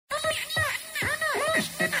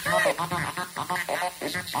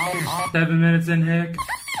7 minutes in, Hick.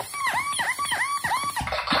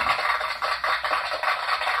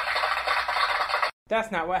 That's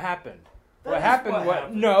not what happened. That What is happened? what What?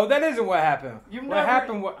 happened. No, that isn't what happened. You What never-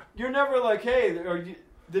 happened? What? You're never like, hey, or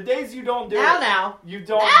the days you don't do it. Now. You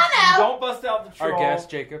don't. Now. You don't bust out the troll. Our guest,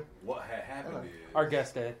 Jacob. What had happened is... Our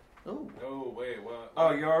guest, Ed. Ooh. Oh, wait, what?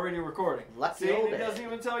 Oh, you're already recording. Lucky See, old he Ed. doesn't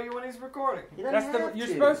even tell you when he's recording. He doesn't That's have the. You're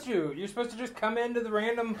to. supposed to. You're supposed to just come into the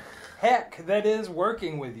random heck that is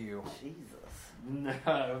working with you. Jesus.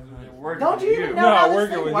 No, we're Don't you with even know No, how this we're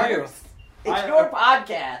thing good with works? It's I- your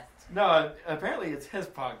podcast. No, apparently it's his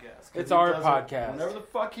podcast. 'Cause It's he our does it podcast. Whenever the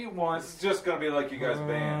fuck he It's wants. just going to be like you guys'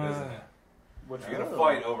 band, isn't it? Which You're going to Oh.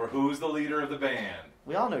 fight over who's the leader of the band.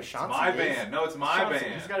 We all know It's Chauncey my is. band. No, it's my He's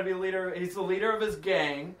band. got to be a leader. He's the leader of his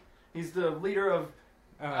gang. He's the leader of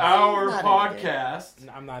Uh, our not in a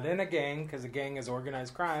podcast. I'm not in a gang because a gang is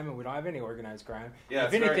organized crime, and we don't have any organized crime. Yeah,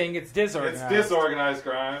 if it's anything, it's disorganized. It's disorganized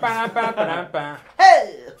crime. Ba-da-ba-ba-da-ba.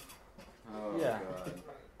 Hey! Oh, Yeah. God.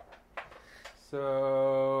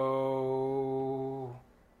 So,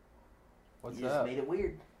 what's You just up? made it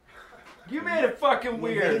weird. You made it fucking You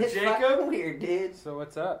weird, made it Jacob. fucking weird, dude. So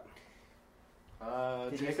what's up?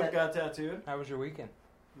 Did you Jacob say- got tattooed. How was your weekend?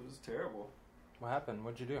 It was terrible. What happened?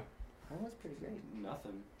 What'd you do? That was pretty great.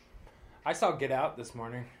 Nothing. I saw Get Out this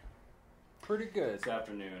morning. Pretty good. This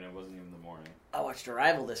afternoon. It wasn't even the morning. I watched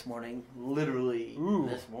Arrival this morning. Literally Ooh.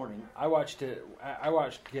 this morning. I watched it. I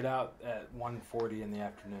watched Get Out at 1:40 in the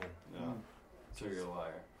afternoon, No. So you're a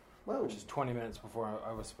liar. Whoa. which is 20 minutes before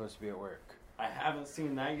I was supposed to be at work. I haven't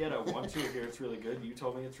seen that yet. I want to hear it's really good. You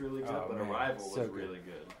told me it's really good, Oh, but man, Arrival was so good. really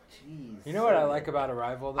good. Jeez. You know what I like about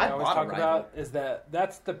Arrival that I I always bought talk Arrival. about is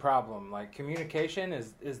that's the problem. Like communication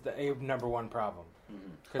is the number one problem.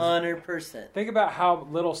 'Cause 100%. think about how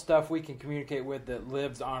little stuff we can communicate with that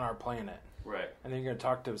lives on our planet, Right. and then you're gonna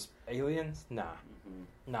talk to aliens? Nah,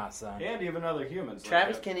 Mm-hmm. nah, son. And even other humans.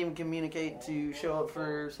 Travis like can't even communicate to show up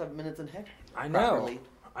for 7 minutes in heck. I know, Properly.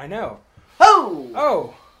 I know. Oh!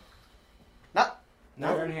 Oh, Not.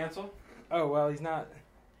 no. Aaron Hansel. Oh well, he's not.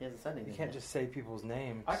 He hasn't said anything. You can't yet. just say people's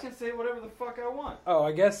names. I can say whatever the fuck I want. Oh,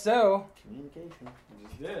 I guess so. Communication. I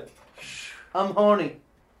just did. I'm horny.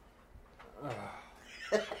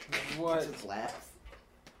 What? Just laughs.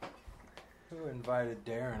 Who invited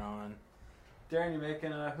Darren on? Darren, you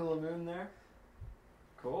making a hula moon there?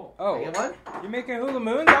 Cool. Oh, I get one? you making hula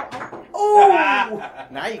moons? Oh!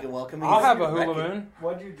 Now you can welcome me. I'll to have a your hula record. moon.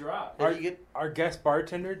 What'd you drop? If, you get, Our guest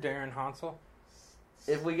bartender, Darren Hansel.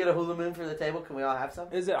 if we get a hula moon for the table, can we all have some?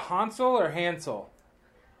 Is it Hansel or Hansel?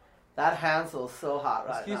 That Hansel's so hot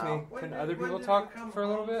right Excuse now. me. Can other people talk for a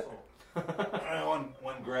little bit?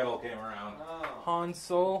 when Gretel came around. Oh.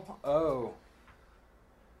 Hansel. Oh.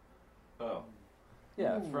 Oh.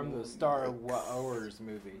 Yeah, from the Star Wars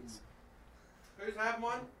movies. Who's having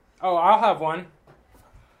one? Oh, I'll have one.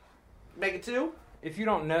 Make it two? If you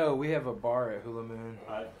don't know, we have a bar at Hula Moon,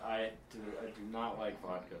 I do not like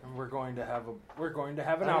vodka. and we're going to have an I don't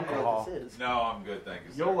know what alcohol. this is. No, I'm good, thank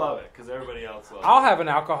you. Sir. You'll love it because everybody else loves I'll it. have an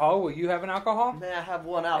alcohol. Will you have an alcohol? May I have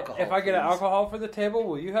one alcohol? If I get an please? alcohol for the table,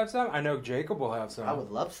 will you have some? I know Jacob will have some. I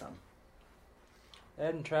would love some.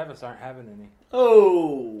 Ed and Travis aren't having any.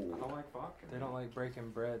 Oh! I don't like vodka. They don't like breaking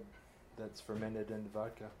bread that's fermented into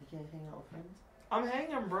vodka. You can't hang out with friends? I'm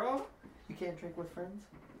hanging, bro. You can't drink with friends?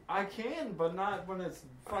 I can, but not when it's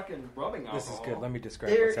fucking rubbing alcohol. This is good. Let me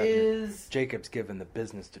describe There what's happening. is... Jacob's giving the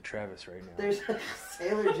business to Travis right now. There's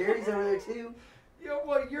Sailor Jerry's over there too. Yo,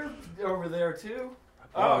 well, you're over there too.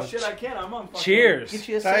 Oh, Oh, shit, I can. I'm on fucking... Cheers. Get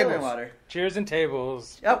you a Sailor Tables. water. Cheers and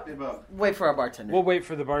tables. Yep. Wait for our bartender. We'll wait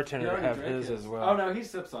for the You bartender to already have drank his his. as well. Oh, no, he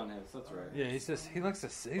sips on his. That's right. Yeah, he's a Well, a a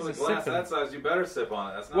glass sipping. that size, you better sip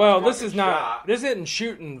on it. That's not Well, a this fucking is not. shot. This isn't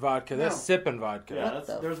shooting vodka. That's No. sipping vodka. Yeah, What that's,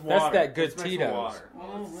 the- there's That's water. that good It's mixed with Tito's. water.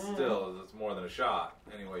 Well, it's still, it's more than a shot.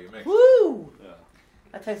 Anyway, you mix it. Woo! Yeah.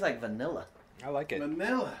 That tastes like vanilla. I like it.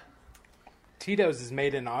 Vanilla. Tito's is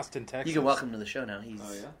made in Austin, Texas. You can welcome to the show now. He's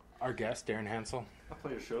Oh, yeah? Our guest, Darren Hansel, I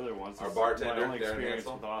played a show there once. Our It's bartender, my only Darren experience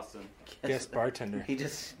Hansel. with Austin. guest bartender. He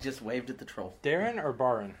just waved at the troll. Darren or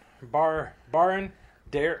Barin? Barin,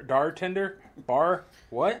 Dartender, Bar.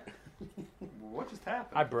 What? What just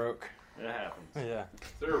happened? I broke. It happens. Yeah. Is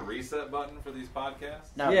there a reset button for these podcasts?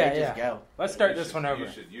 No, Yeah, they just yeah. go. Let's start You this should- one over.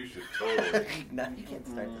 You should totally. No, you can't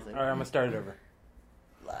start this. All right, I'm gonna start it over.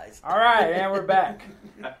 Lies. All right, and we're back.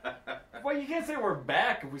 Well, you can't say we're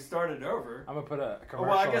back if we started over. I'm gonna put a Oh, commercial.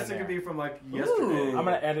 well, I guess in it could there. be from like yesterday. Ooh. I'm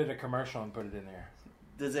gonna edit a commercial and put it in there.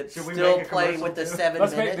 Does it Should we still make a play commercial with the too? 7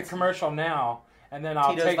 Let's minutes? make the commercial now, and then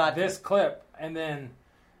I'll Tito's take vodka. this clip and then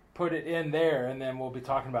put it in there, and then we'll be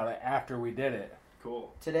talking about it after we did it.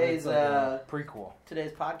 Cool. Today's It's like a prequel.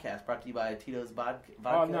 today's podcast brought to you by Tito's Vodka.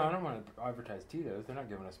 Oh no, I don't want to advertise Tito's. They're not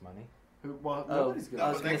giving us money. Well, Oh, nobody's I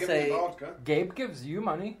gonna. was But they gonna give say- me vodka. Gabe gives you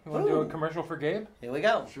money. You want to do a Ooh. commercial for Gabe? Here we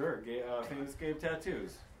go. Sure. Famous Gabe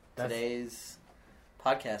tattoos. Today's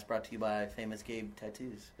podcast brought to you by Famous Gabe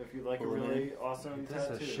Tattoos. If you like a Cool, really awesome This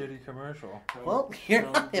tattoo. is a shitty commercial. come- Well, you're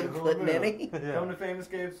come not to Hula inputting Moon. any. Come to Famous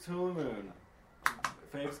Gabe's Hula Moon.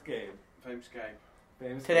 Famous Gabe. Famous Gabe.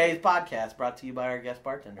 Famous Today's podcast brought to you by our guest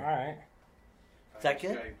bartender. All right. Is that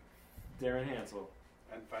Famous good? Gabe Gabe. Darren Hansel.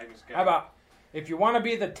 and Famous Gabe. How about if you want to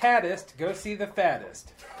be the tattest, go see the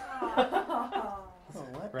fattest, Oh,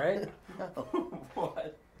 what? right? No.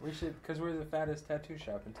 What? We should, because we're the fattest tattoo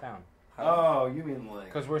shop in town. Oh, you mean like?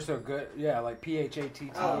 Because we're so good. Yeah, like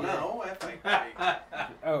PHATT. Oh no, FHG.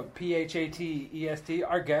 Oh, PHATEST.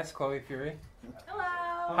 Our guest, Chloe Fury. Hello.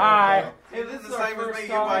 Hi. Hey, this is the our same as first me. You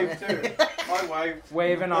time. wave too. I wave.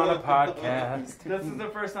 Waving on a podcast. This is the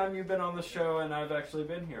first time you've been on the show, and I've actually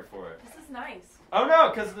been here for it. This is nice. Oh no,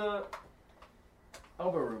 because the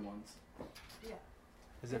elbow room ones.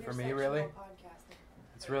 Is it for me, really?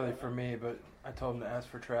 It's really for me, but I told him to ask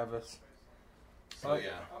for Travis. So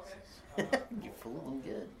yeah, You fooled them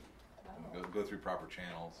good. go through proper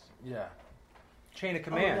channels. Yeah. Chain of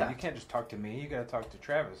command. yeah. You can't just talk to me. You got to talk to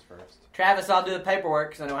Travis first. Travis, I'll do the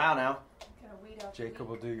paperwork because I know how now. Gotta weed out the Jacob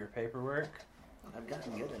will do your paperwork. I've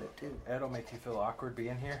gotten good at it too. Ed'll make you feel awkward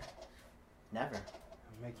being here. Never.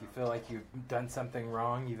 It'll make you feel like you've done something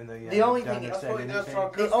wrong, even though you The haven't only done thing- or That's said what he does anything. for our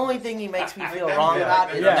The customers. only thing he makes me feel Yeah. wrong Yeah.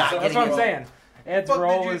 about is Yeah, not that's getting what I'm it. saying. Ed's What did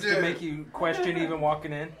role you is to do? make you question even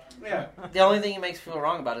walking in. Yeah. The only thing he makes me feel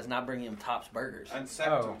wrong about is not bringing him Tops Burgers. And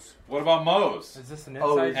septums. What about Moe's? Is this an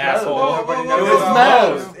Oh, inside it's joke? Asshole. Moe's. Nobody Whoa, knows It whoa, was about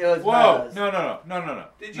Moe's. It was Whoa! Moe's. No.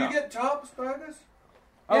 Did you get Tops burgers?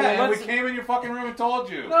 Oh, yeah, well, and we let's- came in your fucking room and told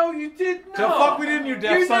you. No, you did not. The fuck we didn't, you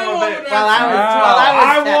deaf You son of know a I bitch. would While I was, answer. while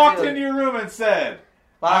I was I walked tattooing. into your room and said,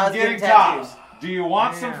 While I I'm was getting tattoos. tops. Do you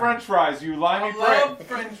want some Yeah. french fries, you limey I prick? love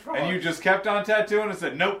French fries. And you just kept on tattooing and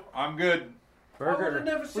said, nope, I'm good. I would have Burger.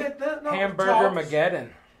 never said that. No, Hamburger Tops. Mageddon.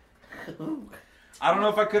 I don't know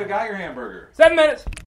if I could have got your hamburger. 7 minutes.